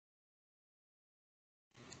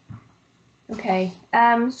Okay,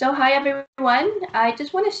 so hi everyone. I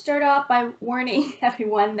just want to start off by warning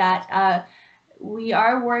everyone that we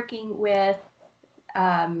are working with,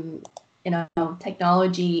 um,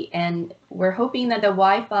 technology, and we're hoping that the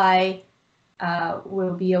Wi-Fi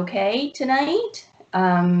will be okay tonight.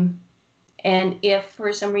 And if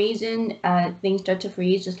for some reason things start to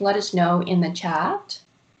freeze, just let us know in the chat.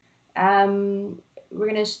 We're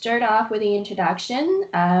going to start off with the introduction.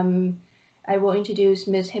 I will introduce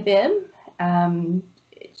Ms. Habib.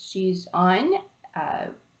 She's on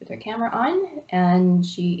with her camera on, and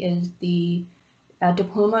she is the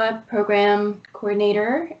diploma program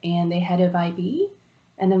coordinator and the head of IB.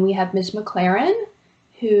 And then we have Ms. McLaren,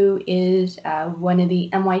 who is one of the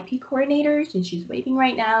MYP coordinators, and she's waving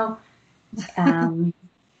right now.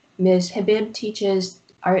 Ms. Habib teaches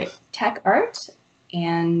tech arts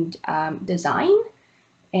and design,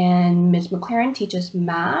 and Ms. McLaren teaches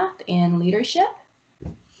math and leadership.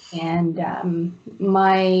 And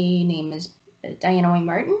my name is Diana Wayne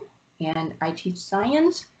Martin, and I teach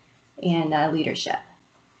science and leadership.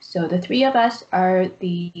 So the three of us are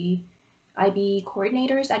the IB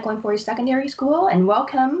coordinators at Glenforest Secondary School, and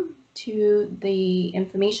welcome to the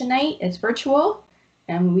information night. It's virtual,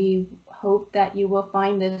 and we hope that you will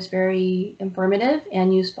find this very informative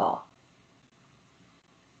and useful.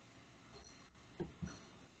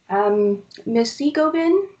 Ms.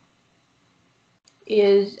 Segovin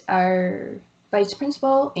is our vice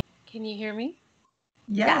principal. Can you hear me?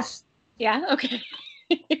 Yes. Yeah, okay.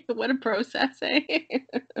 What a process, eh?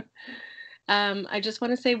 I just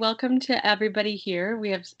want to say welcome to everybody here.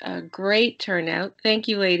 We have a great turnout. Thank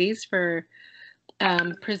you, ladies, for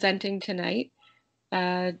presenting tonight.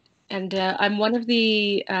 I'm one of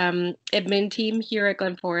the admin team here at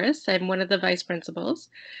Glenforest. I'm one of the vice principals.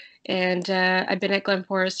 And I've been at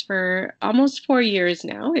Glenforest for almost 4 years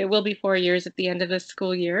now. It will be 4 years at the end of this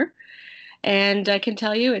school year. And I can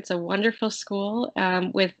tell you it's a wonderful school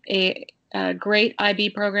with a great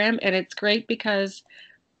IB program. And it's great because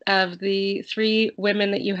of the three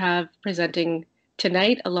women that you have presenting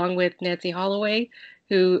tonight, along with Nancy Holloway,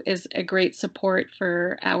 who is a great support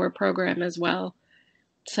for our program as well.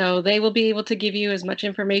 So they will be able to give you as much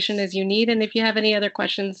information as you need. And if you have any other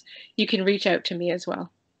questions, you can reach out to me as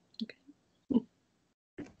well.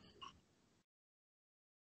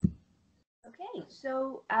 Okay,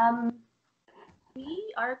 so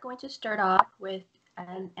we are going to start off with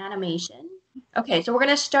an animation. Okay, so we're going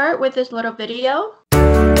to start with this little video.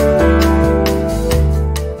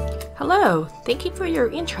 Hello, thank you for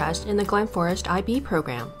your interest in the Glenforest IB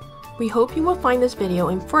program. We hope you will find this video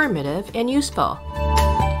informative and useful.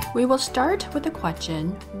 We will start with the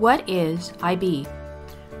question, what is IB?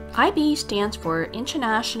 IB stands for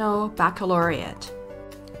International Baccalaureate.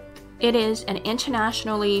 It is an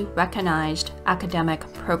internationally recognized academic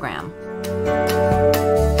program.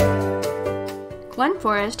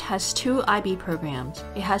 Glenforest has two IB programs.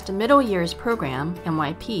 It has the Middle Years Program,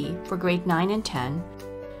 MYP, for grade 9 and 10.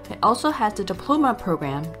 It also has the Diploma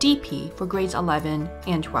Program, DP, for grades 11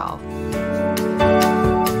 and 12.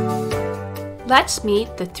 Let's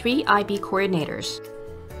meet the three IB coordinators.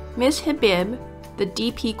 Ms. Habib, the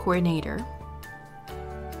DP coordinator.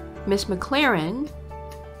 Ms. McLaren,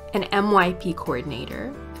 an MYP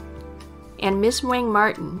coordinator, and Ms. Wang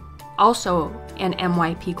Martin, also an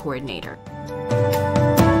MYP coordinator.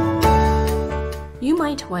 You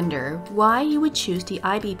might wonder why you would choose the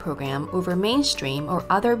IB program over mainstream or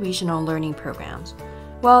other regional learning programs.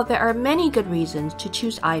 Well, there are many good reasons to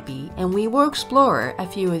choose IB, and we will explore a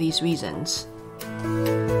few of these reasons.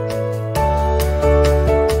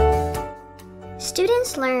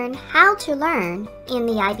 Students learn how to learn in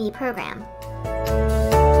the IB program.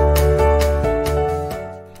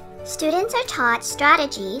 Students are taught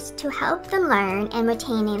strategies to help them learn and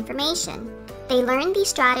retain information. They learn these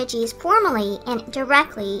strategies formally and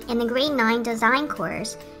directly in the grade 9 design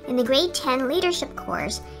course, in the grade 10 leadership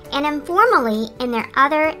course, and informally in their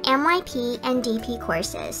other MYP and DP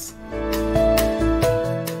courses.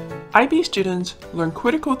 IB students learn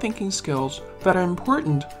critical thinking skills that are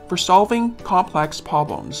important for solving complex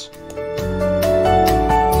problems.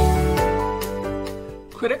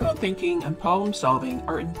 Critical thinking and problem solving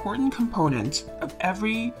are important components of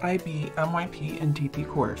every IB, MYP, and DP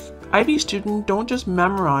course. IB students don't just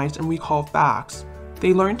memorize and recall facts,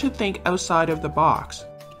 they learn to think outside of the box.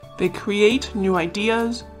 They create new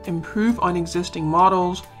ideas, improve on existing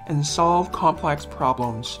models, and solve complex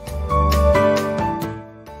problems.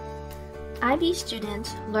 IB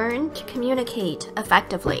students learn to communicate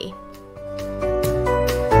effectively.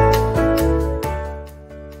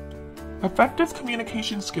 Effective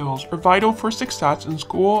communication skills are vital for success in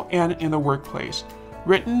school and in the workplace.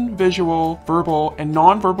 written, visual, verbal, and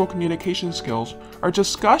nonverbal communication skills are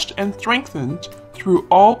discussed and strengthened through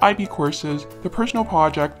all IB courses, the personal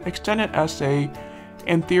project, extended essay,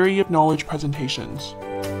 and theory of knowledge presentations.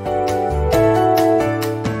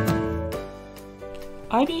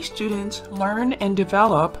 IB students learn and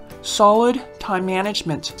develop solid time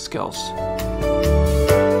management skills.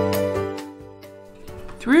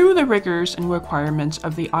 Through the rigors and requirements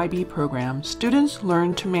of the IB program, students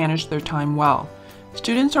learn to manage their time well.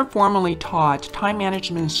 Students are formally taught time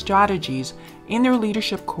management strategies in their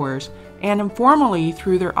leadership course and informally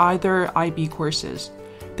through their other IB courses.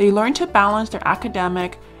 They learn to balance their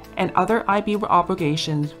academic and other IB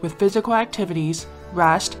obligations with physical activities,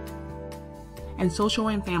 rest, and social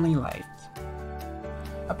and family life.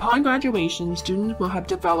 Upon graduation, students will have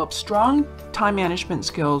developed strong time management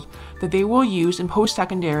skills that they will use in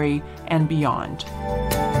post-secondary and beyond.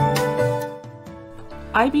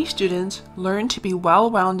 IB students learn to be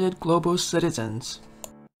well-rounded global citizens.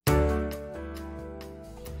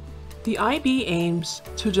 The IB aims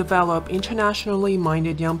to develop internationally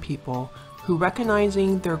minded young people who,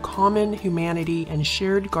 recognizing their common humanity and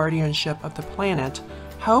shared guardianship of the planet,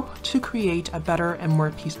 help to create a better and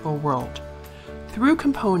more peaceful world. Through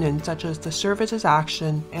components such as the service as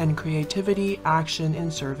action and creativity, action,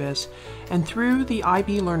 and service, and through the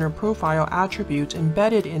IB learner profile attributes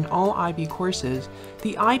embedded in all IB courses,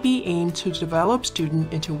 the IB aims to develop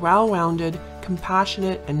students into well-rounded,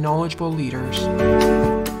 compassionate, and knowledgeable leaders.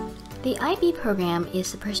 The IB program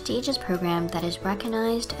is a prestigious program that is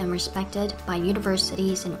recognized and respected by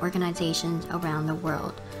universities and organizations around the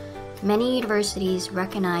world. Many universities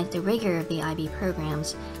recognize the rigor of the IB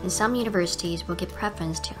programs, and some universities will give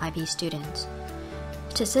preference to IB students.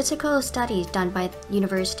 Statistical studies done by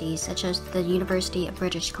universities such as the University of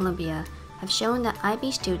British Columbia have shown that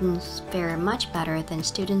IB students fare much better than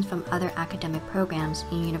students from other academic programs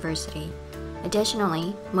in university.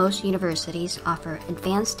 Additionally, most universities offer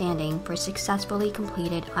advanced standing for successfully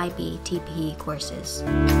completed IB TP courses.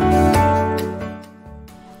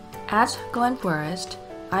 At Glenforest,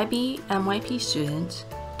 IB MYP students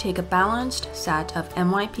take a balanced set of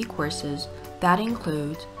MYP courses that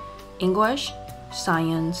include English,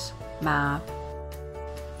 Science, Math,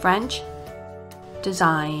 French,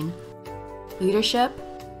 Design, Leadership,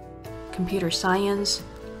 Computer Science,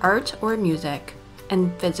 Art or Music,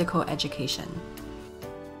 and Physical Education.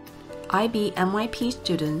 IB MYP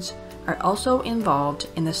students are also involved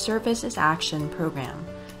in the Service as Action program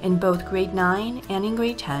in both grade 9 and in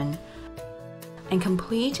grade 10, and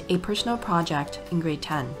complete a personal project in grade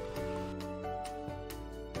 10.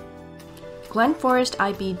 Glenforest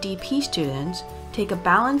IB DP students take a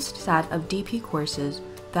balanced set of DP courses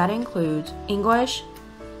that includes English,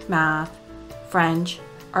 Math, French,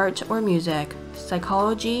 Art or Music,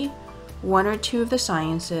 Psychology, one or two of the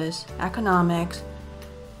sciences, Economics,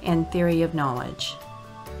 and Theory of Knowledge.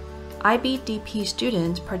 IB DP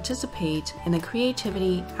students participate in the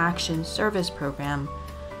Creativity Action Service program,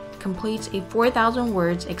 completes a 4,000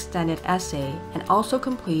 words extended essay, and also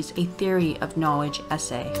completes a Theory of Knowledge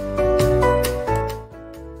essay.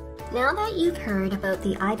 Now that you've heard about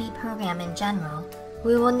the IB program in general,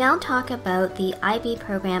 we will now talk about the IB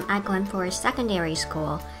program at Glenforest Secondary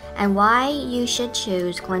School and why you should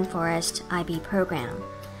choose Glenforest IB program.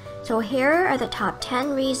 So here are the top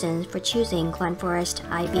 10 reasons for choosing Glenforest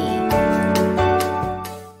IB.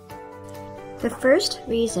 The first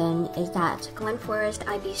reason is that Glenforest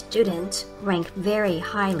IB students rank very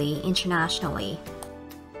highly internationally.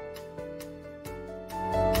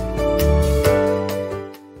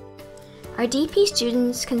 Our DP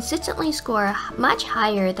students consistently score much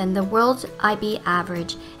higher than the world's IB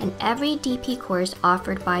average in every DP course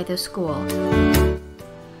offered by the school.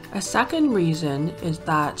 A second reason is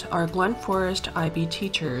that our Glenforest IB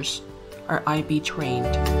teachers are IB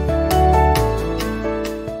trained.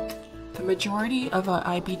 The majority of our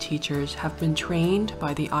IB teachers have been trained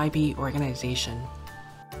by the IB organization.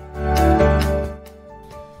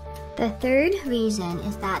 The third reason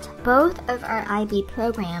is that both of our IB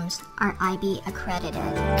programs are IB accredited.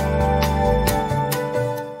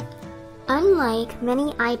 Unlike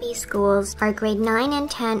many IB schools, our grade 9 and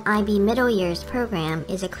 10 IB middle years program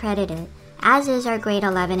is accredited, as is our grade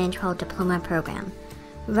 11 and 12 diploma program.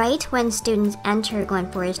 Right when students enter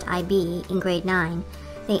Glenforest IB in grade 9,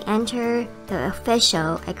 they enter the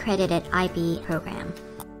official accredited IB program.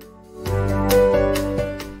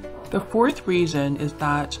 The fourth reason is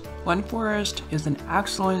that Glenforest is an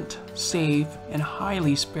excellent, safe, and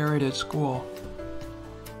highly spirited school.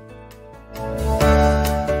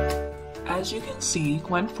 As you can see,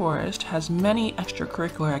 Glenforest has many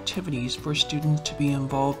extracurricular activities for students to be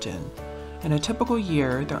involved in. In a typical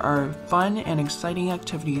year, there are fun and exciting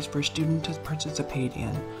activities for students to participate in.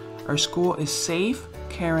 Our school is safe,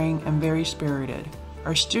 caring, and very spirited.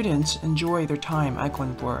 Our students enjoy their time at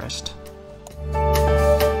Glenforest.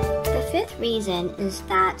 The fifth reason is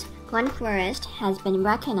that Glenforest has been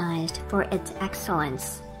recognized for its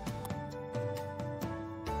excellence.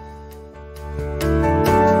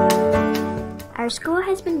 Our school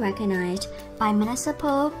has been recognized by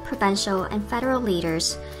municipal, provincial, and federal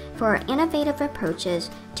leaders for innovative approaches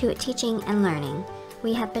to teaching and learning.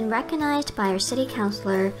 We have been recognized by our city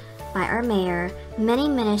councilor, by our mayor, many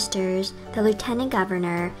ministers, the lieutenant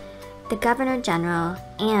governor, the governor general,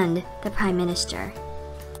 and the prime minister.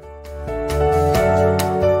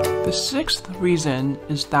 The sixth reason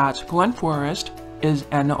is that Glenforest is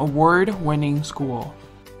an award-winning school.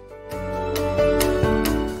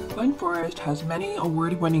 Glenforest has many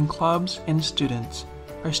award-winning clubs and students.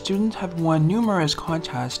 Our students have won numerous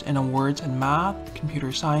contests and awards in math,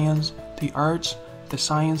 computer science, the arts, the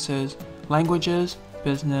sciences, languages,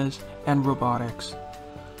 business, and robotics.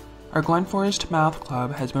 Our Glenforest Math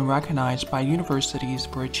Club has been recognized by universities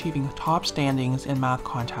for achieving top standings in math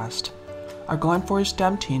contests. Our Glenforest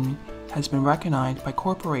STEM team has been recognized by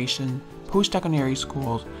corporations, post-secondary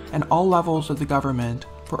schools, and all levels of the government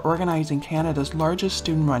for organizing Canada's largest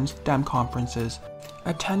student-run STEM conferences,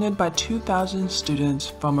 attended by 2,000 students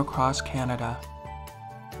from across Canada.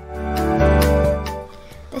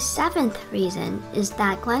 The seventh reason is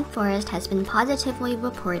that Glenforest has been positively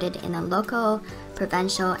reported in the local,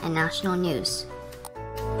 provincial, and national news.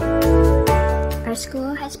 Our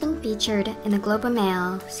school has been featured in the Globe and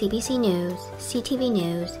Mail, CBC News, CTV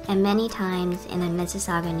News, and many times in the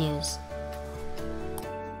Mississauga News.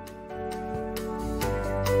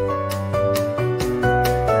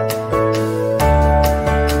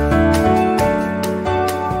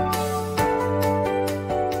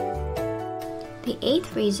 The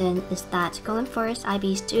eighth reason is that Glenforest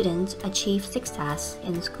IB students achieve success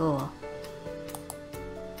in school.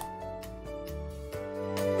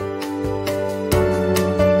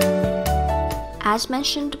 As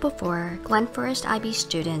mentioned before, Glenforest IB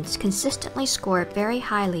students consistently score very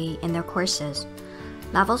highly in their courses.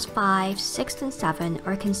 Levels 5, 6, and 7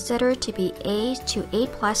 are considered to be A to A+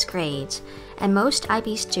 grades, and most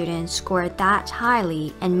IB students score that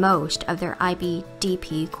highly in most of their IB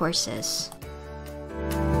DP courses.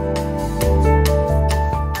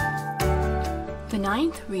 The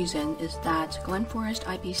ninth reason is that Glenforest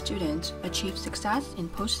IB students achieve success in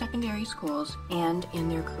post-secondary schools and in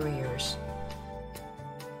their careers.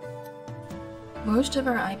 Most of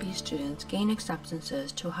our IB students gain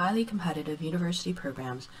acceptances to highly competitive university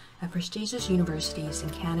programs at prestigious universities in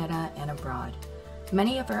Canada and abroad.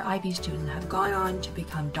 Many of our IB students have gone on to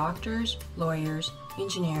become doctors, lawyers,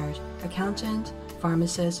 engineers, accountants,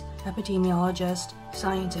 pharmacists, epidemiologists,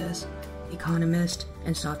 scientists, economists,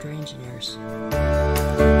 and software engineers.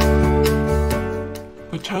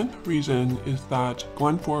 The 10th reason is that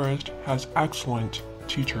Glenforest has excellent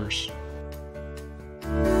teachers.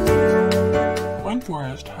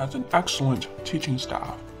 Glenforest has an excellent teaching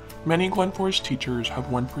staff. Many Glenforest teachers have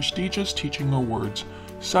won prestigious teaching awards,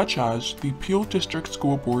 such as the Peel District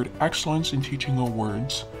School Board Excellence in Teaching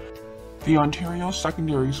Awards, the Ontario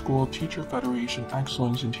Secondary School Teacher Federation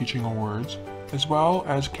Excellence in Teaching Awards, as well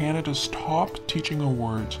as Canada's top teaching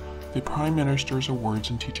awards, the Prime Minister's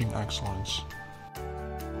Awards in Teaching Excellence.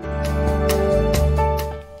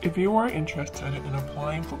 If you are interested in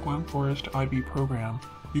applying for Glenforest IB program,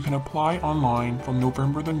 you can apply online from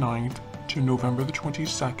November the 9th to November the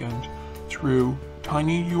 22nd through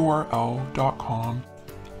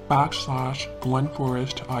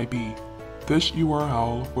tinyurl.com/GlenforestIB. This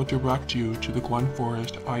URL will direct you to the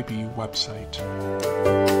Glenforest IB website.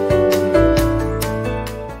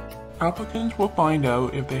 Applicants will find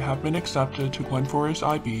out if they have been accepted to Glenforest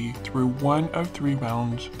IB through one of 3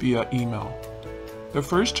 rounds via email. The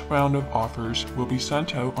first round of offers will be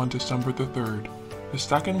sent out on December the 3rd. The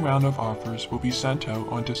second round of offers will be sent out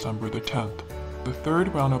on December the 10th. The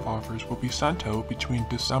third round of offers will be sent out between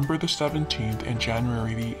December the 17th and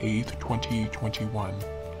January the 8th, 2021.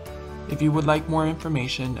 If you would like more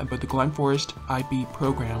information about the Glenforest IB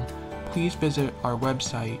program, please visit our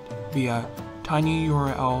website via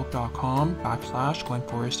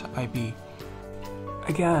tinyurl.com/GlenforestIB.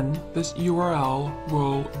 Again, this URL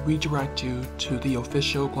will redirect you to the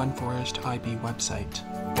official Glenforest IB website.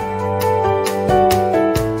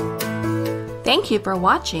 Thank you for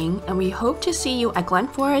watching, and we hope to see you at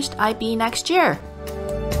Glenforest IB next year.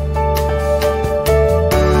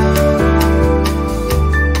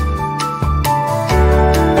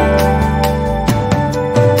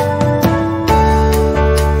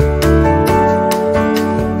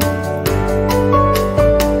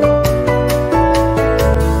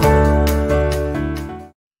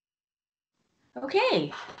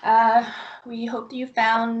 hope you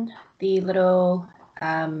found the little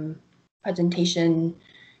presentation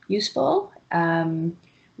useful.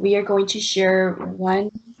 We are going to share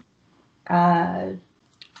one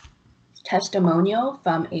testimonial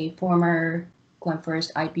from a former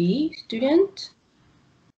Glenforest IB student,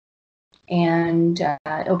 and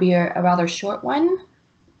it'll be a rather short one,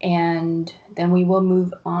 and then we will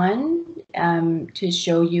move on to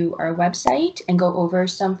show you our website and go over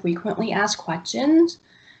some frequently asked questions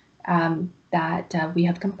that we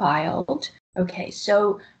have compiled. Okay,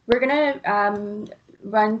 so we're gonna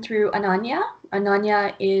run through Ananya.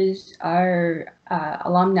 Ananya is our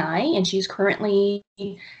alumni, and she's currently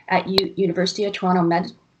at University of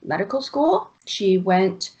Toronto Medical School. She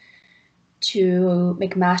went to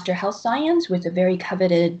McMaster Health Science, with a very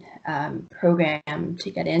coveted program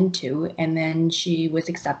to get into, and then she was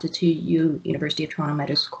accepted to University of Toronto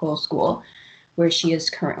Medical School, where she is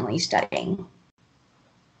currently studying.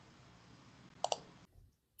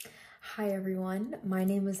 Hi everyone, my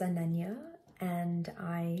name is Ananya and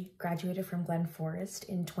I graduated from Glenforest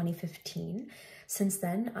in 2015. Since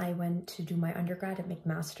then, I went to do my undergrad at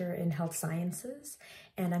McMaster in Health Sciences,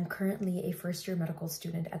 and I'm currently a first-year medical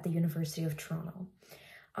student at the University of Toronto.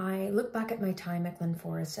 I look back at my time at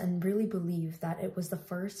Glenforest and really believe that it was the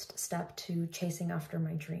first step to chasing after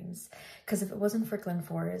my dreams. Because if it wasn't for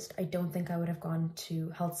Glenforest, I don't think I would have gone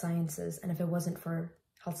to Health Sciences, and if it wasn't for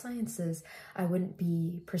Health Sciences, I wouldn't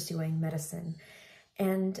be pursuing medicine.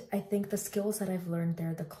 And I think the skills that I've learned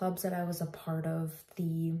there, the clubs that I was a part of,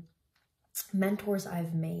 the mentors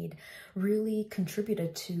I've made really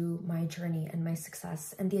contributed to my journey and my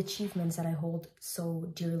success and the achievements that I hold so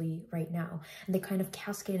dearly right now. And they kind of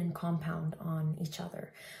cascade and compound on each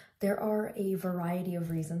other. There are a variety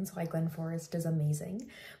of reasons why Glenforest is amazing,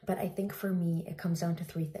 but I think for me, it comes down to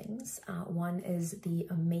three things. One is the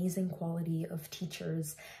amazing quality of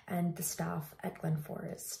teachers and the staff at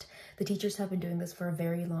Glenforest. The teachers have been doing this for a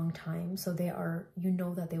very long time, so they are, you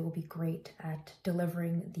know that they will be great at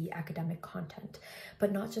delivering the academic content.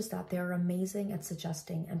 But not just that, they are amazing at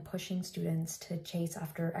suggesting and pushing students to chase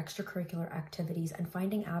after extracurricular activities and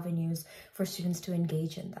finding avenues for students to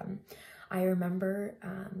engage in them. I remember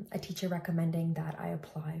a teacher recommending that I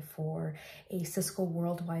apply for a Cisco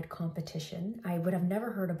worldwide competition. I would have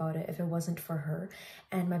never heard about it if it wasn't for her.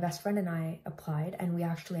 And my best friend and I applied, and we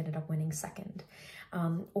actually ended up winning second.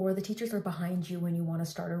 Or the teachers are behind you when you want to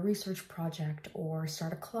start a research project or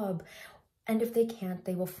start a club. And if they can't,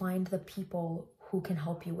 they will find the people who can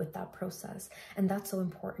help you with that process. And that's so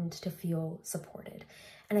important, to feel supported.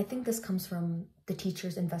 And I think this comes from the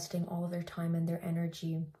teachers investing all of their time and their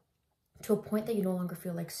energy to a point that you no longer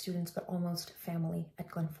feel like students, but almost family at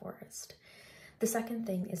Glenforest. The second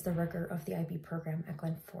thing is the rigor of the IB program at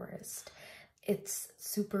Glenforest. It's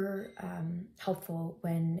super helpful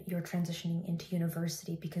when you're transitioning into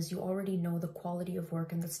university, because you already know the quality of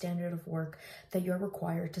work and the standard of work that you're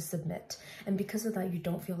required to submit. And because of that, you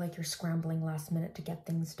don't feel like you're scrambling last minute to get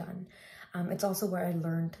things done. It's also where I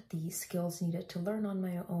learned the skills needed to learn on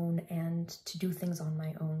my own and to do things on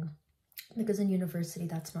my own. Because in university,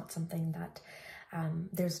 that's not something that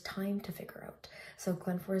there's time to figure out. So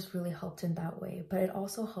Glenforest really helped in that way, but it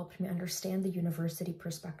also helped me understand the university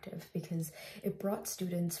perspective, because it brought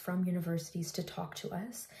students from universities to talk to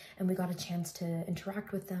us, and we got a chance to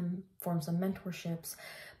interact with them, form some mentorships,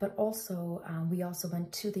 but also we also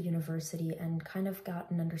went to the university and kind of got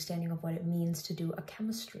an understanding of what it means to do a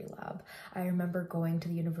chemistry lab. I remember going to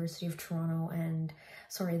the University of Toronto and,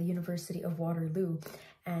 sorry, the University of Waterloo,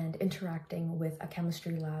 and interacting with a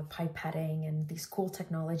chemistry lab, pipetting and these cool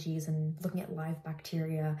technologies and looking at live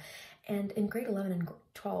bacteria. And in grade 11 and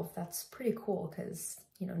 12, that's pretty cool, because,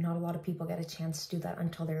 you know, not a lot of people get a chance to do that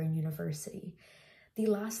until they're in university. The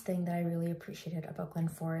last thing that I really appreciated about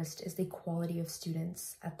Glenforest is the quality of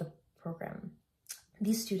students at the program.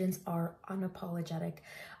 These students are unapologetic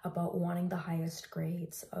about wanting the highest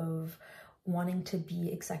grades, of wanting to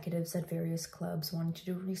be executives at various clubs, wanting to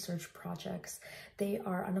do research projects. They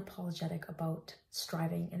are unapologetic about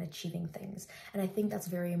striving and achieving things. And I think that's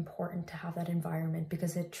very important to have that environment,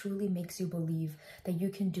 because it truly makes you believe that you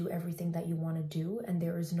can do everything that you want to do, and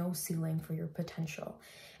there is no ceiling for your potential.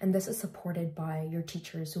 And this is supported by your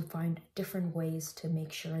teachers, who find different ways to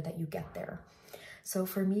make sure that you get there. So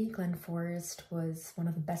for me, Glenforest was one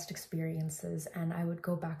of the best experiences, and I would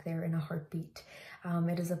go back there in a heartbeat.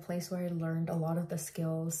 It is a place where I learned a lot of the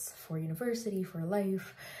skills for university, for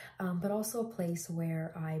life, but also a place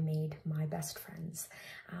where I made my best friends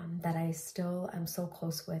that I still am so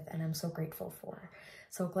close with and I'm so grateful for.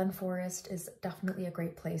 So Glenforest is definitely a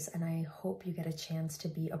great place, and I hope you get a chance to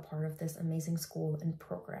be a part of this amazing school and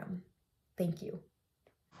program. Thank you.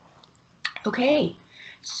 Okay,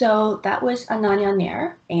 so that was Ananya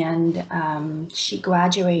Nair, and she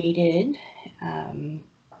graduated,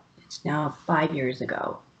 it's now 5 years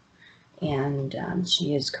ago, and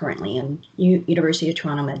she is currently in University of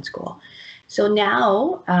Toronto Med School. So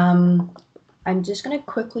now I'm just going to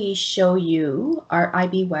quickly show you our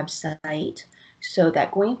IB website so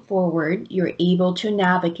that going forward, you're able to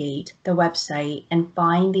navigate the website and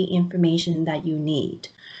find the information that you need.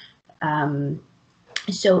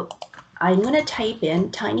 So I'm going to type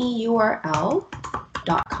in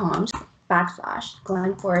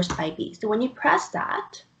tinyurl.com/Glenforest IB. So when you press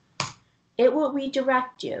that, it will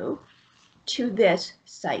redirect you to this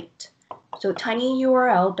site. So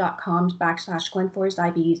tinyurl.com/Glenforest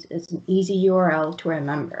IB is an easy URL to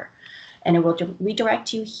remember, and it will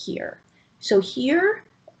redirect you here. So here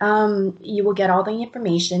you will get all the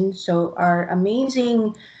information. So our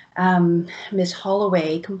amazing Ms.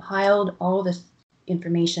 Holloway compiled all this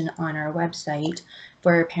information on our website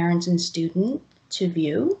for parents and students to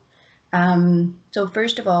view. So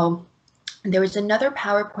first of all, there is another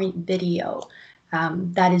PowerPoint video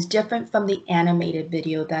that is different from the animated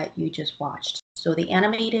video that you just watched. So the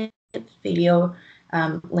animated video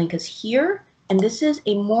link is here, and this is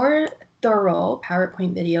a more thorough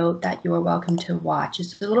PowerPoint video that you are welcome to watch.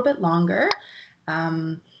 It's a little bit longer,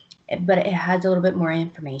 but it has a little bit more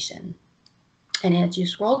information. And as you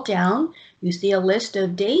scroll down, you see a list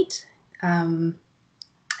of dates and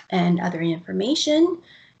other information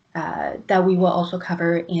that we will also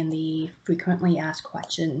cover in the frequently asked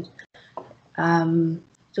questions.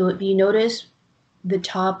 So if you notice the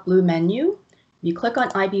top blue menu, you click on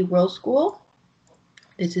IB World School.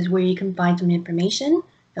 This is where you can find some information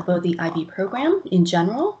about the IB program in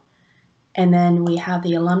general. And then we have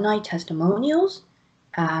the alumni testimonials.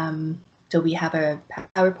 So we have a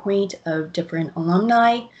PowerPoint of different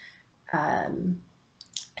alumni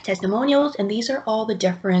testimonials, and these are all the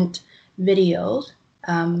different videos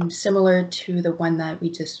similar to the one that we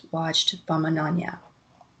just watched from Ananya.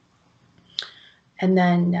 And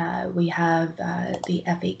then we have the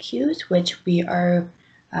FAQs, which we are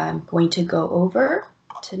going to go over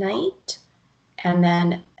tonight, and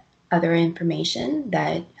then other information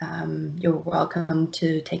that you're welcome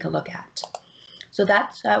to take a look at. So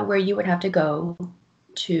that's where you would have to go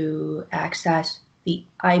to access the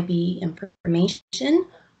IB information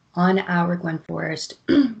on our Glenforest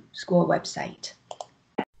school website.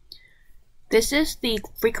 This is the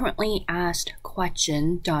frequently asked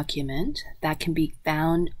question document that can be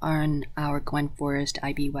found on our Glenforest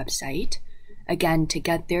IB website. Again, to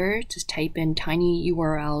get there, just type in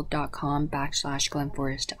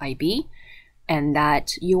tinyurl.com/Glenforest IB, and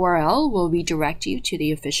that URL will redirect you to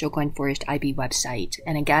the official Glenforest IB website.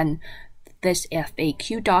 And again, this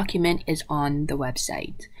FAQ document is on the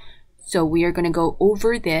website. So we are going to go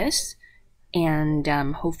over this, and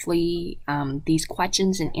hopefully these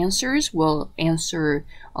questions and answers will answer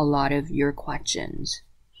a lot of your questions.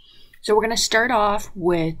 So we're going to start off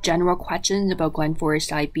with general questions about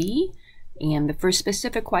Glenforest IB. And the first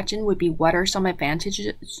specific question would be, what are some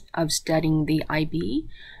advantages of studying the IB?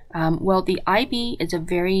 Well, the IB is a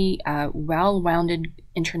very well-rounded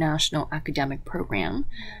international academic program,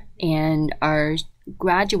 and our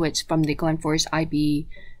graduates from the Glenforest IB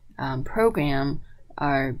program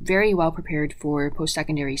are very well prepared for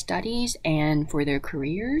post-secondary studies and for their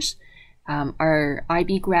careers. Our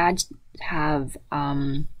IB grads have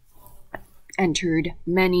entered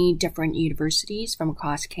many different universities from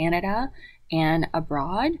across Canada and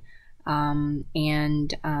abroad, and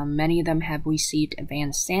many of them have received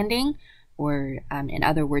advanced standing, or in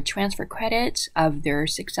other words, transfer credits of their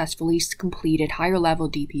successfully completed higher level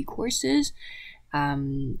DP courses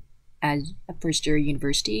as first-year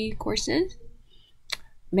university courses.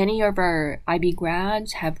 Many of our IB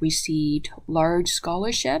grads have received large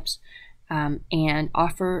scholarships and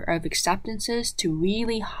offer of acceptances to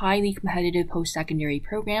really highly competitive post-secondary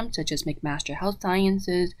programs such as McMaster Health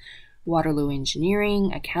Sciences, Waterloo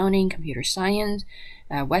Engineering, Accounting, Computer Science,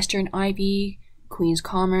 Western IB, Queen's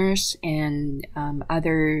Commerce, and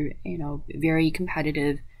other very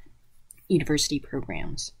competitive university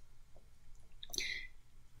programs.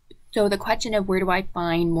 So the question of where do I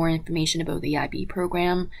find more information about the IB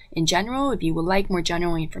program in general, if you would like more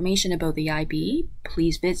general information about the IB,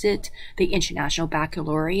 please visit the International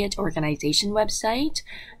Baccalaureate Organization website.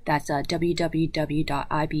 That's www.ibo.org.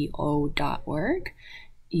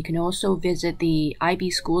 You can also visit the IB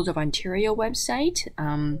Schools of Ontario website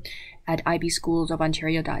at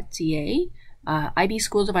ibschoolsofontario.ca. IB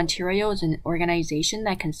Schools of Ontario is an organization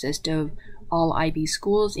that consists of all IB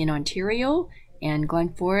schools in Ontario, and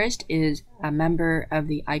Glenforest is a member of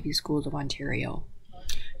the IB Schools of Ontario.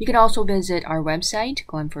 You can also visit our website,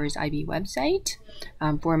 Glenforest IB website,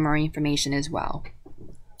 for more information as well.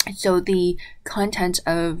 So the content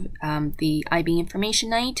of the IB Information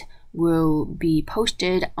Night will be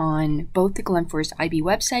posted on both the Glenforest IB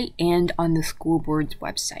website and on the school board's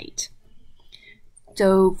website.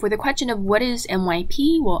 So for the question of what is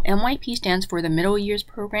MYP, well, MYP stands for the Middle Years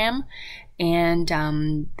Program, and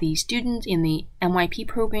the students in the MYP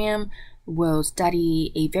program will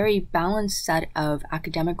study a very balanced set of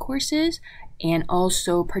academic courses and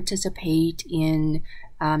also participate in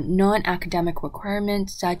non-academic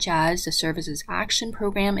requirements such as the Services Action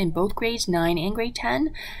Program in both grades 9 and grade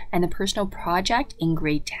 10 and the Personal Project in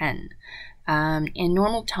grade 10. In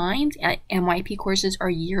normal times, MYP courses are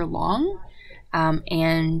year-long,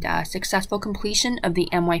 and successful completion of the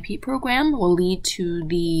MYP program will lead to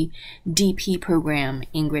the DP program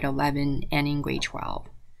in grade 11 and in grade 12.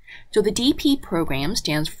 So the DP program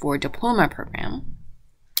stands for Diploma Program,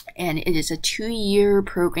 and it is a 2-year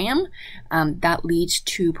program that leads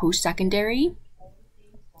to post-secondary,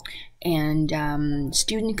 and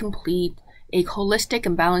students complete a holistic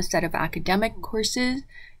and balanced set of academic courses.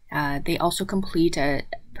 They also complete a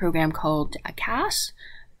program called CAS,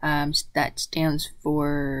 that stands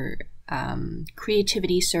for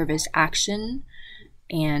Creativity, Service, Action,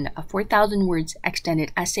 and a 4,000 words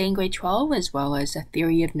extended essay in grade 12, as well as a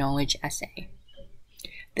theory of knowledge essay.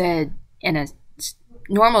 In a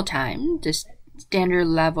normal time, the standard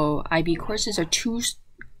level IB courses are 2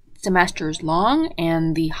 semesters long,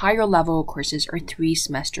 and the higher level courses are 3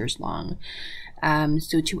 semesters long.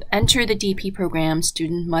 So to enter the DP program,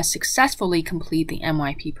 students must successfully complete the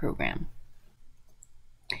MYP program.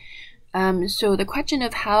 So the question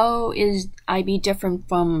of how is IB different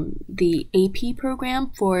from the AP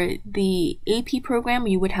program? For the AP program,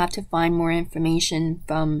 you would have to find more information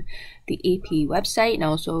from the AP website and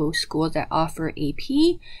also schools that offer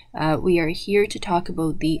AP. We are here to talk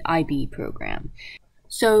about the IB program.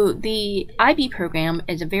 So the IB program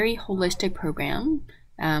is a very holistic program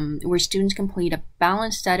where students complete a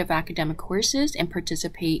balanced set of academic courses and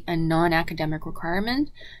participate in non-academic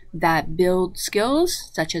requirements that build skills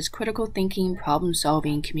such as critical thinking, problem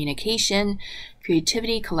solving, communication,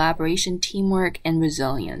 creativity, collaboration, teamwork, and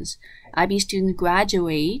resilience. IB students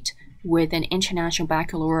graduate with an International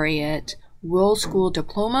Baccalaureate World School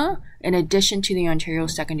Diploma in addition to the Ontario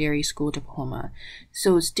Secondary School Diploma.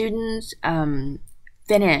 So students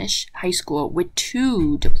finish high school with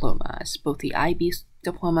 2 diplomas, both the IB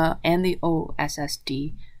diploma and the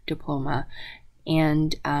OSSD diploma,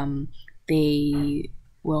 and they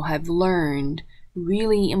will have learned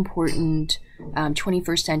really important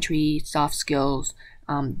 21st century soft skills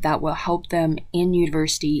that will help them in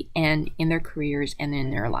university and in their careers and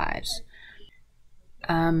in their lives.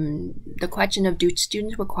 The question of do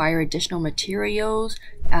students require additional materials?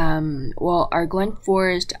 Well, our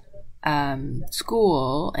Glenforest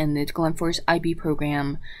school and the Glenforest IB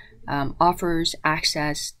program offers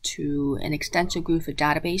access to an extensive group of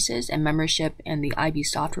databases and membership in the IB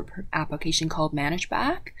software application called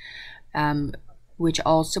ManageBack, which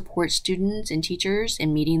all support students and teachers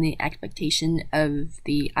in meeting the expectation of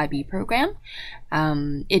the IB program.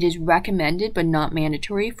 It is recommended but not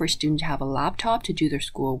mandatory for students to have a laptop to do their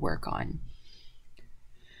schoolwork on.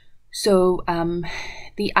 So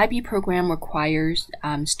the IB program requires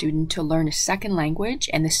students to learn a second language,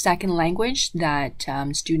 and the second language that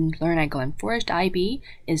students learn at Glenforest IB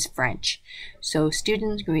is French. So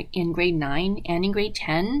students in grade 9 and in grade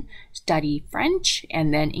 10 study French,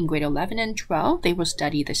 and then in grade 11 and 12 they will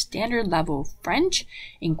study the standard level French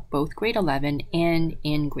in both grade 11 and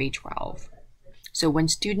in grade 12. So when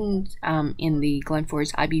students in the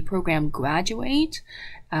Glenforest IB program graduate,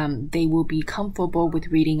 they will be comfortable with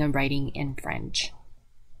reading and writing in French.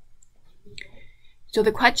 So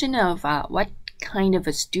the question of what kind of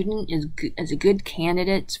a student is a good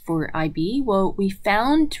candidate for IB, well, we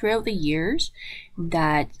found throughout the years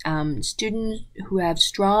that students who have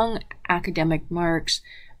strong academic marks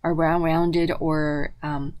are well-rounded or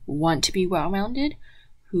want to be well-rounded,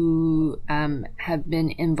 who have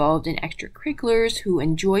been involved in extracurriculars, who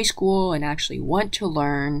enjoy school and actually want to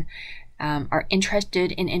learn, are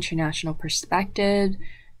interested in international perspective,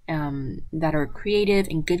 that are creative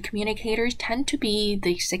and good communicators tend to be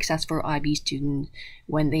the successful IB students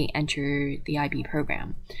when they enter the IB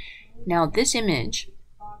program. Now, this image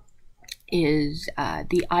is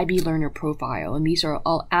the IB learner profile, and these are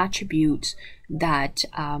all attributes that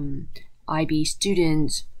IB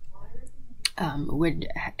students would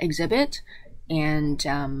exhibit,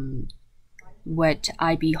 and what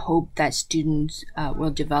IB hope that students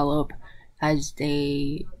will develop as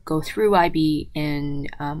they go through IB and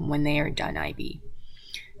when they are done IB.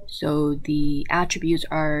 So the attributes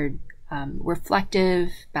are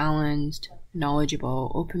reflective, balanced,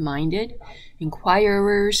 knowledgeable, open-minded,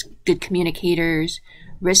 inquirers, good communicators,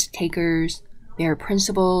 risk takers, they are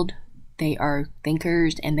principled, they are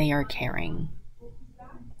thinkers, and they are caring.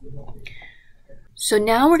 So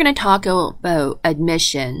now we're going to talk about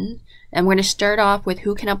admission, and we're going to start off with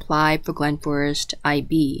who can apply for Glenforest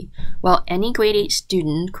IB. Well, any grade 8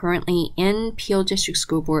 student currently in Peel District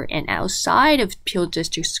School Board and outside of Peel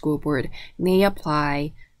District School Board may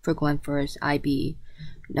apply for Glenforest IB.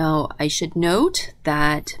 Now, I should note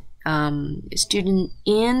that a student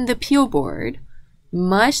in the Peel Board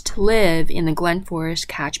must live in the Glenforest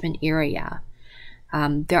catchment area.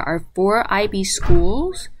 There are 4 IB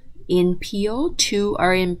schools in Peel, 2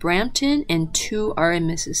 are in Brampton, and 2 are in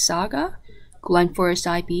Mississauga. Glenforest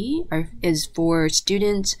IB is for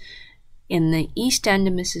students in the east end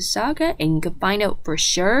of Mississauga, and you can find out for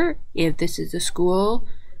sure if this is the school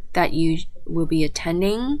that you will be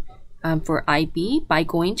attending for IB by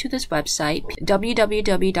going to this website,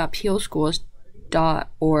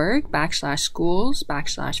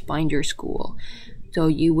 www.peelschools.org/schools/find-your-school. So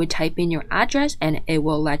you would type in your address and it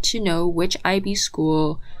will let you know which IB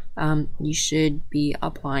school you should be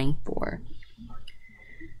applying for.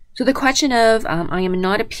 So the question of, I am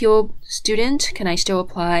not a Peel student, can I still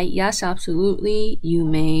apply? Yes, absolutely, you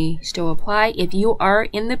may still apply. If you are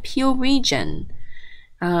in the Peel region,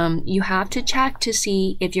 you have to check to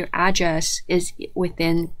see if your address is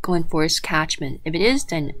within Glenforest catchment. If it is,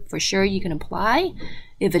 then for sure you can apply.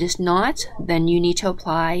 If it is not, then you need to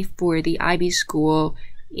apply for the IB school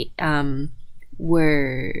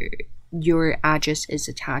where your address is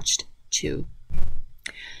attached to.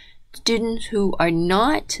 Students who are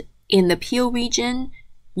not in the Peel region,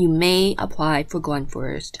 you may apply for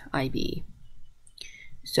Glenforest IB.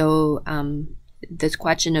 So this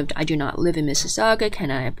question of I do not live in Mississauga,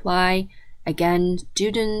 can I apply? Again,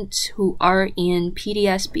 students who are in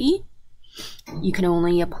PDSB, you can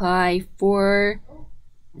only apply for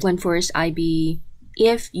Glenforest IB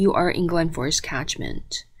if you are in Glenforest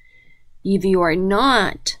catchment. If you are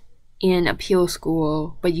not in a Peel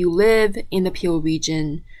school, but you live in the Peel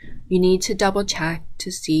region, you need to double check to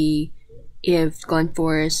see if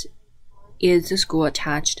Glenforest is the school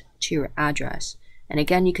attached to your address. And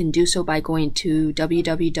again, you can do so by going to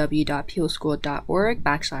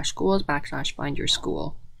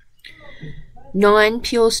www.peelschool.org/schools/find-your-school.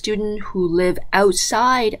 Non-Peel students who live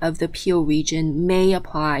outside of the Peel region may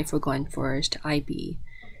apply for Glenforest IB.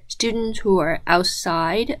 Students who are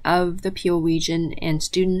outside of the Peel region and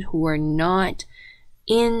students who are not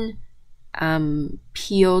in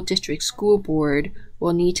Peel District School Board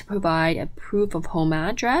will need to provide a proof of home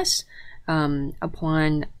address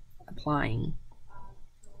upon applying.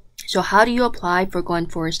 So how do you apply for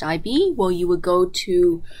Glenforest IB? Well, you would go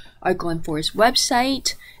to our Glenforest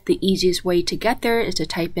website. The easiest way to get there is to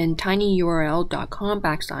type in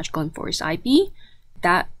tinyurl.com/GlenforestIB.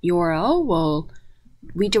 That URL will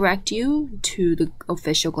redirect you to the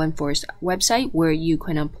official Glenforest website where you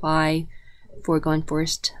can apply for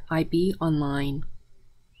Glenforest IB online.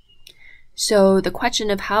 So the question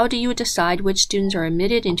of how do you decide which students are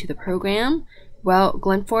admitted into the program? Well,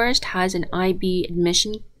 Glenforest has an IB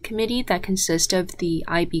admission committee that consists of the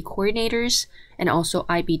IB coordinators and also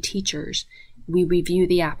IB teachers. We review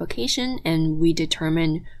the application and we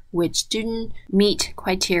determine which student meet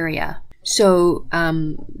criteria. So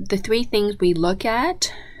the three things that we look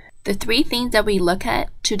at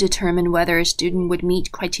to determine whether a student would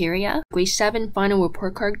meet criteria: grade 7 final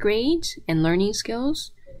report card grades and learning skills,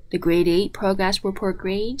 the grade 8 progress report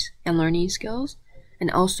grades and learning skills, and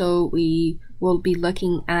also we will be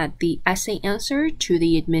looking at the essay answer to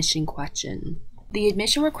the admission question. The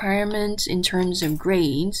admission requirements in terms of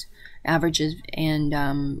grades, averages, and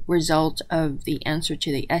result of the answer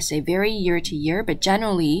to the essay vary year to year, but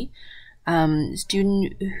generally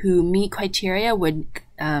students who meet criteria would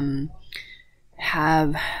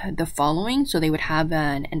have the following. So they would have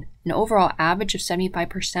an overall average of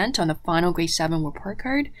 75% on the final grade 7 report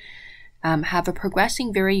card, have a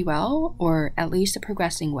progressing very well, or at least a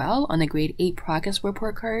progressing well on the grade 8 progress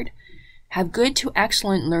report card, have good to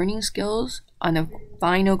excellent learning skills on the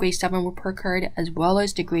final grade 7 report card as well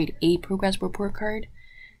as the grade 8 progress report card,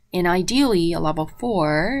 and ideally a level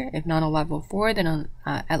 4, if not a level 4, then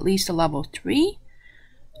at least a level 3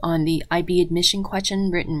 on the IB admission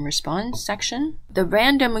question written response section. The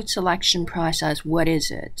random selection process, what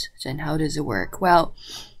is it and how does it work? Well,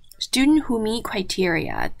 students who meet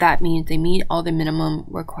criteria, that means they meet all the minimum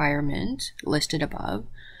requirements listed above,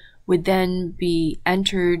 would then be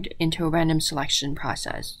entered into a random selection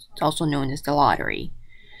process. It's also known as the lottery.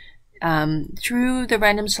 through the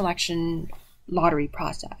random selection lottery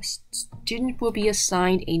process, students will be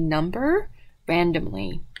assigned a number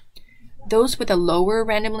randomly. Those with a lower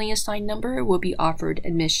randomly assigned number will be offered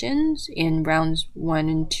admissions in rounds 1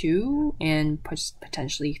 and 2 and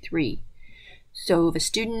potentially 3. So if a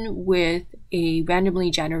student with a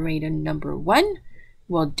randomly generated number 1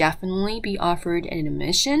 will definitely be offered an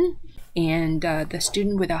admission, and the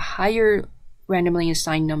student with a higher randomly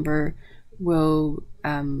assigned number will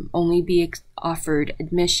only be offered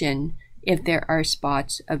admission if there are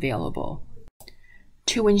spots available.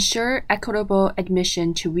 To ensure equitable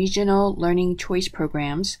admission to regional learning choice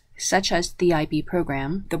programs, such as the IB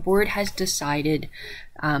program, the board has decided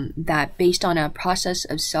that based on a process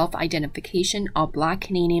of self-identification, all Black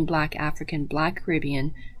Canadian, Black African, Black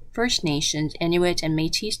Caribbean, First Nations, Inuit, and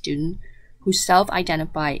Métis students who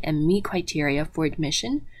self-identify and meet criteria for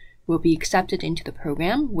admission will be accepted into the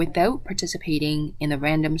program without participating in the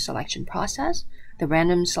random selection process. The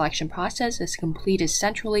random selection process is completed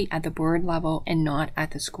centrally at the board level and not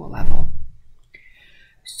at the school level.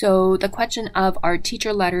 So the question of are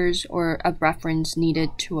teacher letters or a reference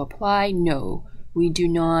needed to apply? No, we do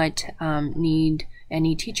not need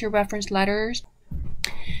any teacher reference letters.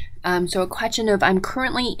 So a question of I'm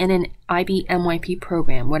currently in an IB MYP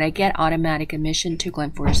program. Would I get automatic admission to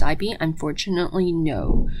Glenforest IB? Unfortunately,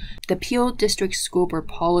 no. The Peel District School Board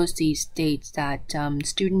policy states that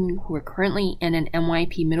students who are currently in an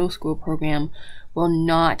MYP middle school program will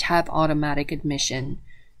not have automatic admission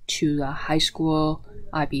to the high school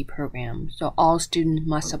IB program. So all students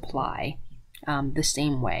must apply the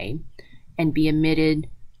same way and be admitted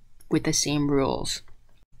with the same rules.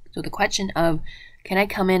 So the question of can I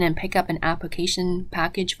come in and pick up an application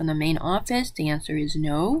package from the main office? The answer is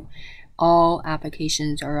no. All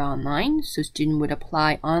applications are online, so students would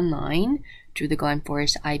apply online through the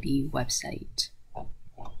Glenforest IB website.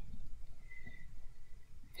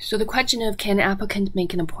 So the question of can applicants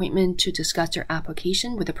make an appointment to discuss their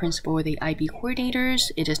application with the principal or the IB coordinators?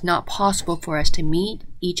 It is not possible for us to meet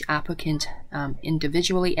each applicant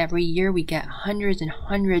individually. Every year we get hundreds and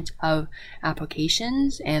hundreds of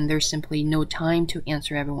applications, and there's simply no time to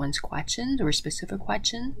answer everyone's questions or specific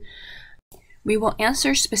questions. We will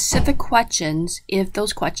answer specific questions if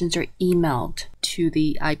those questions are emailed to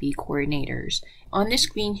the IB coordinators. On the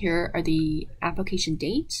screen here are the application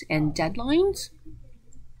dates and deadlines.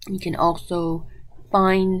 You can also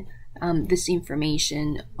find this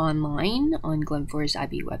information online on Glenforest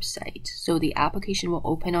IB website. So the application will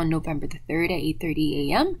open on November the 3rd at 8:30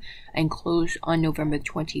 a.m. and close on November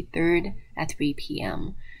 23rd at 3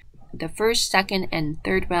 p.m. The first, second, and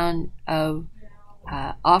third round of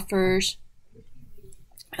offers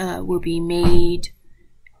will be made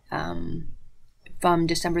from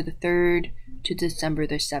December the 3rd to December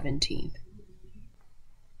the 17th.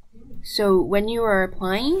 So when you are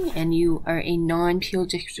applying and you are a non-Peel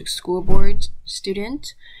District School Board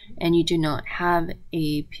student and you do not have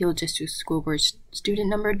a Peel District School Board student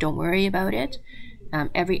number, don't worry about it.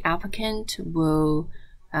 Every applicant will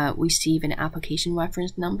receive an application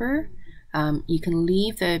reference number. You can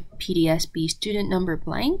leave the PDSB student number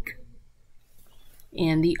blank.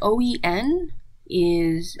 And the OEN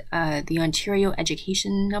is the Ontario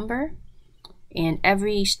Education Number. And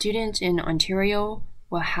every student in Ontario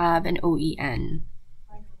will have an OEN.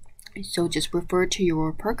 So just refer to your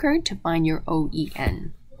report card to find your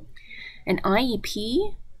OEN. An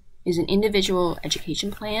IEP is an individual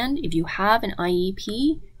education plan. If you have an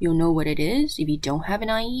IEP, you'll know what it is. If you don't have an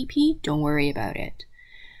IEP, don't worry about it.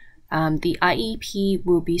 The IEP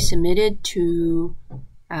will be submitted to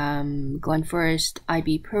Glenforest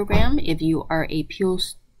IB program if you are a Peel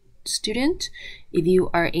student. If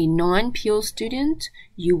you are a non-Peel student,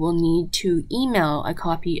 you will need to email a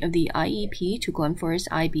copy of the IEP to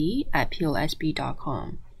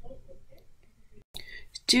glenforestib@peelsb.com.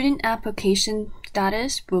 Student application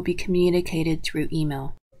status will be communicated through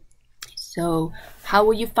email. So how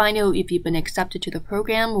will you find out if you've been accepted to the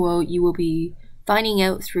program? Well, you will be finding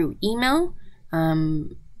out through email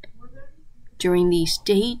during these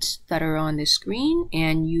dates that are on the screen,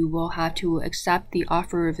 and you will have to accept the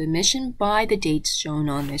offer of admission by the dates shown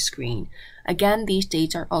on the screen. Again, these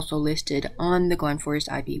dates are also listed on the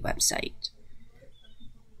Glenforest IB website.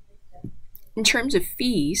 In terms of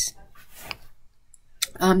fees,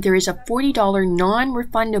 there is a $40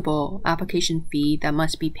 non-refundable application fee that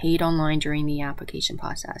must be paid online during the application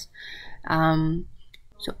process.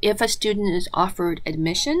 So if a student is offered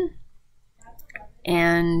admission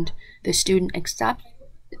and the student accepts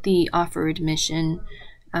the offer admission,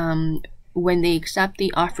 when they accept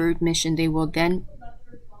the offer admission, they will then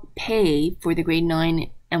pay for the grade 9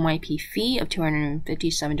 MYP fee of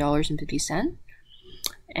 $257.50.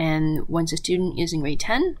 And once a student is in grade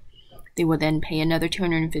 10, they will then pay another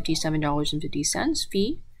 $257.50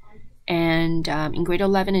 fee. And in grade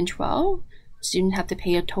 11 and 12, students have to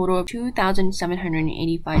pay a total of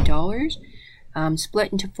 $2,785,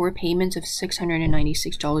 split into 4 payments of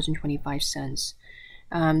 $696.25.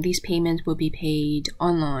 These payments will be paid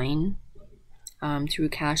online through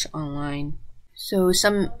Cash Online. So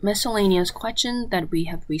some miscellaneous questions that we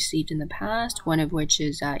have received in the past, one of which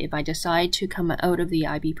is if I decide to come out of the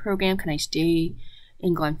IB program, can I stay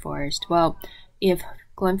in Glenforest? Well, if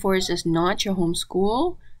Glenforest is not your home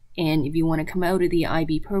school, and if you want to come out of the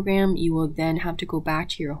IB program, you will then have to go back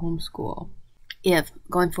to your home school. If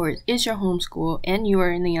Glenforest is your home school and you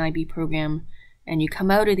are in the IB program and you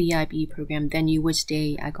come out of the IB program, then you would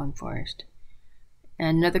stay at Glenforest.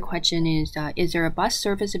 And another question is there a bus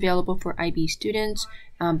service available for IB students?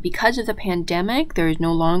 Because of the pandemic, there is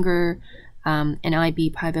no longer an IB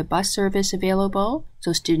private bus service available,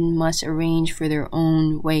 so students must arrange for their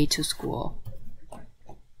own way to school.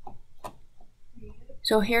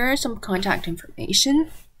 So here are some contact information.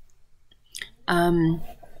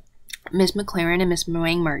 Ms. McLaren and Ms.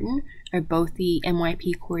 Meringue Martin are both the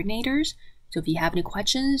MYP coordinators. So if you have any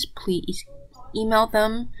questions, please email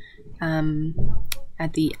them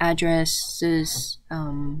at the addresses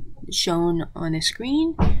shown on the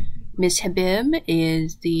screen. Ms. Habib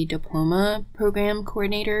is the diploma program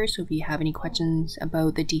coordinator. So if you have any questions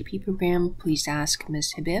about the DP program, please ask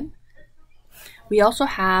Ms. Habib. We also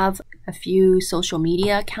have a few social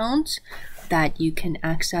media accounts that you can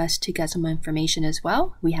access to get some information as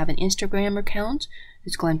well. We have an Instagram account,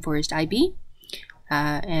 it's Glenforest IB,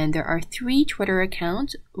 and there are 3 Twitter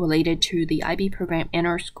accounts related to the IB program and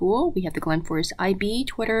our school. We have the Glenforest IB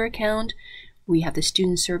Twitter account, we have the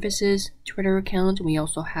Student Services Twitter account, and we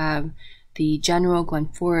also have the General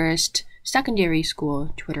Glenforest Secondary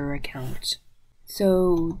School Twitter account.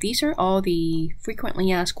 So these are all the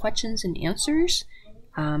frequently asked questions and answers.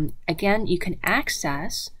 Again, you can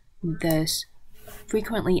access this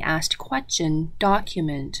frequently asked question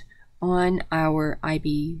document on our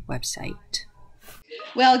IB website.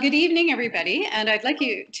 Well, good evening, everybody, and I'd like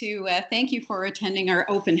to thank you for attending our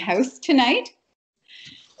open house tonight.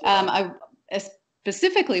 I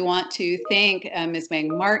specifically want to thank Ms.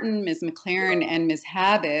 Meringue Martin, Ms. McLaren, and Ms.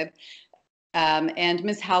 Habib, and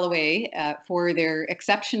Ms. Holloway for their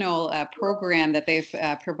exceptional program that they've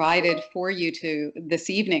provided for you this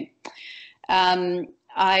evening.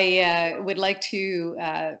 I would like to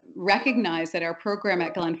recognize that our program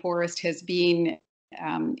at Glenforest has been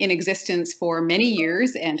in existence for many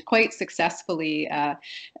years and quite successfully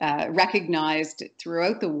recognized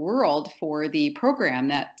throughout the world for the program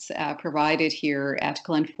that's provided here at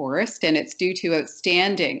Glenforest, and it's due to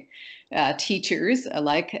outstanding teachers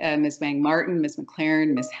like Ms. Meringue Martin, Ms.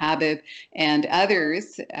 McLaren, Ms. Habib, and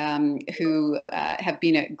others who have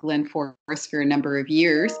been at Glenforest for a number of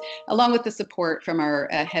years, along with the support from our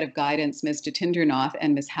head of guidance, Ms. de Tindernoth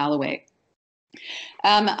and Ms. Holloway.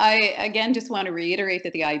 I, again, just want to reiterate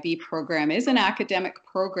that the IB program is an academic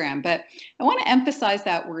program, but I want to emphasize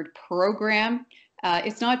that word program.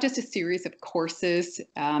 It's not just a series of courses.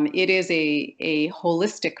 It is a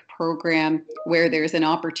holistic program where there's an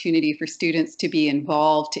opportunity for students to be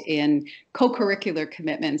involved in co-curricular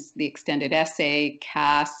commitments, the extended essay,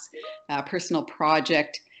 CAS, personal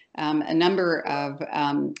project, a number of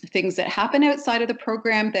things that happen outside of the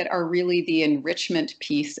program that are really the enrichment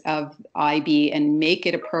piece of IB and make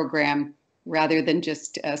it a program rather than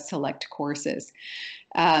just select courses.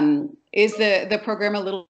 Is the program a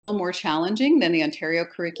little more challenging than the Ontario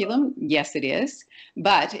curriculum? Yes, it is,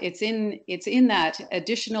 but it's in that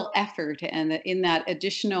additional effort and in that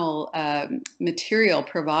additional material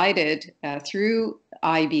provided through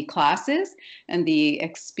IB classes and the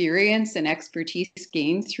experience and expertise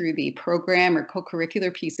gained through the program or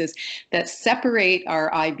co-curricular pieces that separate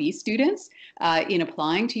our IB students in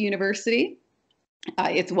applying to university.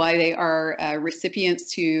 It's why they are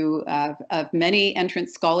recipients of many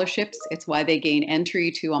entrance scholarships. It's why they gain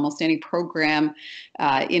entry to almost any program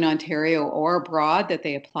in Ontario or abroad that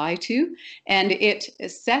they apply to. And it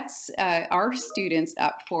sets our students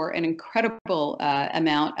up for an incredible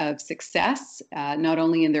amount of success, not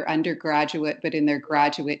only in their undergraduate, but in their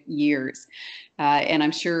graduate years. And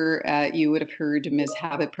I'm sure you would have heard Ms.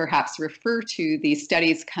 Habib perhaps refer to the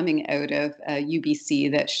studies coming out of UBC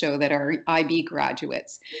that show that our IB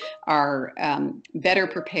graduates are better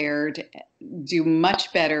prepared, do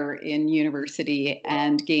much better in university,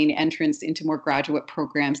 and gain entrance into more graduate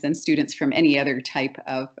programs than students from any other type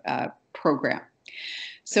of program.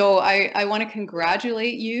 So I want to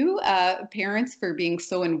congratulate you, parents, for being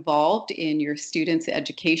so involved in your students'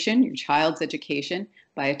 education, your child's education,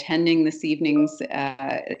 by attending this evening's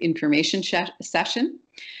information session.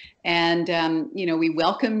 And, you know, we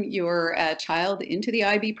welcome your child into the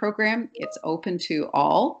IB program. It's open to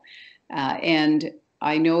all. And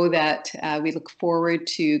I know that we look forward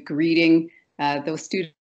to greeting those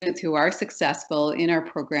students who are successful in our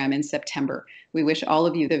program in September. We wish all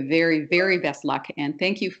of you the very, very best luck, and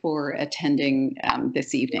thank you for attending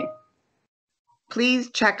this evening. Please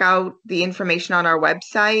check out the information on our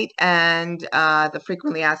website and the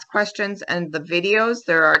frequently asked questions and the videos.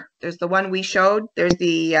 There's the one we showed. There's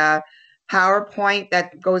the PowerPoint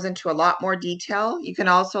that goes into a lot more detail. You can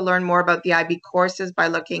also learn more about the IB courses by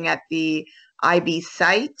looking at the IB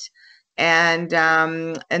site. And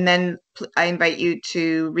then I invite you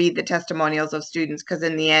to read the testimonials of students, because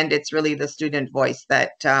in the end, it's really the student voice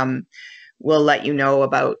that will let you know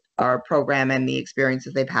about our program and the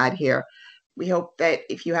experiences they've had here. We hope that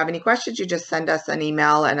if you have any questions, you just send us an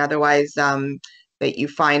email, and otherwise that you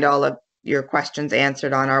find all of your questions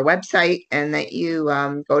answered on our website, and that you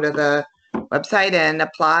go to the website and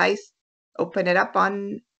apply, open it up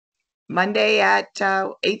on Monday at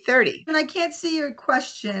 8:30. And I can't see your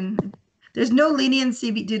question. There's no leniency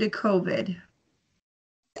due to COVID.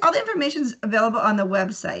 All the information is available on the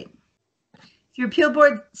website. If you're a Appeal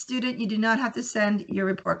Board student, you do not have to send your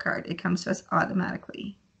report card. It comes to us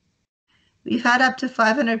automatically. We've had up to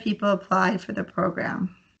 500 people apply for the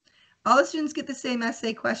program. All the students get the same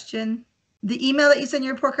essay question. The email that you send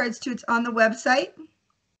your report cards to, it's on the website.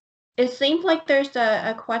 It seems like there's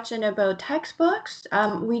a question about textbooks.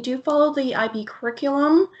 We do follow the IB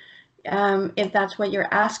curriculum, if that's what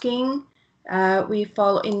you're asking. We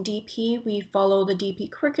follow in DP, we follow the DP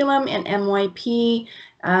curriculum, and MYP.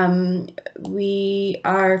 We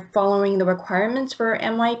are following the requirements for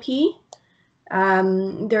MYP.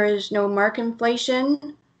 There is no mark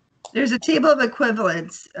inflation. There's a table of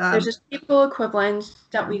equivalents. There's a table of equivalents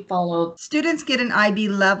that we follow. Students get an IB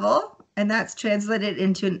level, and that's translated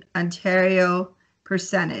into an Ontario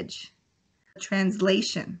percentage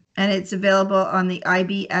translation. And it's available on the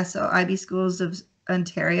IBSO, IB Schools of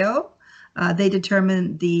Ontario. They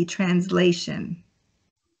determine the translation.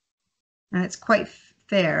 And it's quite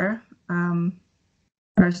fair.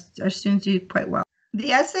 Our students do quite well.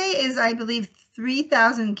 The essay is, I believe,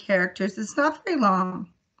 3,000 characters. It's not very long.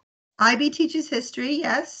 IB teaches history,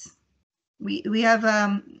 yes. We have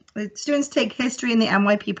students take history in the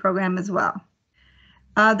MYP program as well.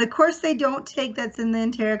 The course they don't take that's in the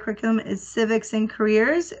Ontario curriculum is civics and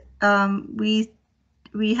careers. We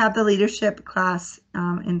have the leadership class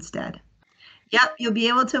instead. Yep, you'll be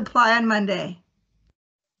able to apply on Monday.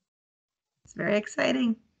 It's very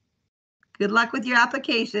exciting. Good luck with your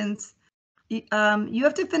applications. You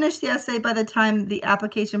have to finish the essay by the time the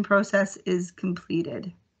application process is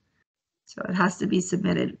completed. So it has to be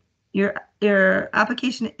submitted. Your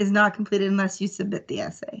application is not completed unless you submit the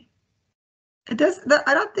essay. It does.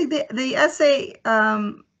 I don't think the essay,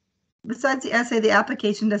 besides the essay, the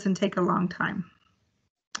application doesn't take a long time,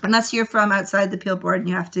 unless you're from outside the Appeal Board and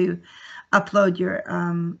you have to upload your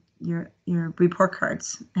report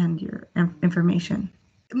cards and your information.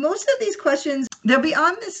 Most of these questions, they'll be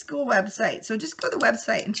on the school website, so just go to the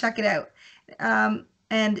website and check it out.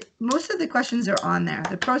 And most of the questions are on there.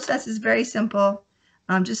 The process is very simple.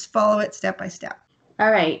 Just follow it step by step.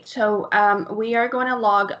 All right, so we are going to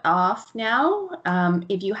log off now.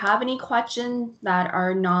 If you have any questions that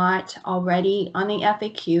are not already on the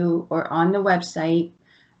FAQ or on the website,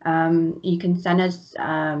 you can send us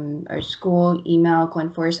our school email,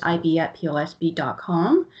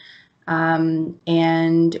 glenforestib@plsb.com,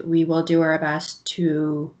 and we will do our best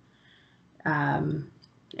to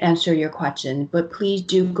answer your question. But please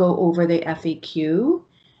do go over the FAQ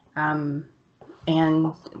and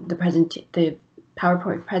the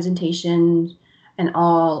PowerPoint presentation and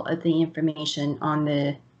all of the information on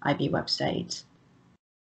the IB website.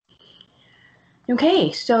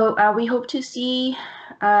 Okay, so we hope to see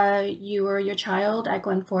you or your child at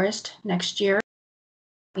Glenforest next year.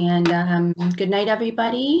 And good night,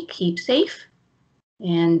 everybody. Keep safe.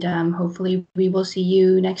 And hopefully we will see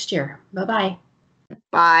you next year. Bye-bye.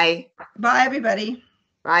 Bye. Bye, everybody.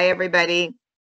 Bye, everybody.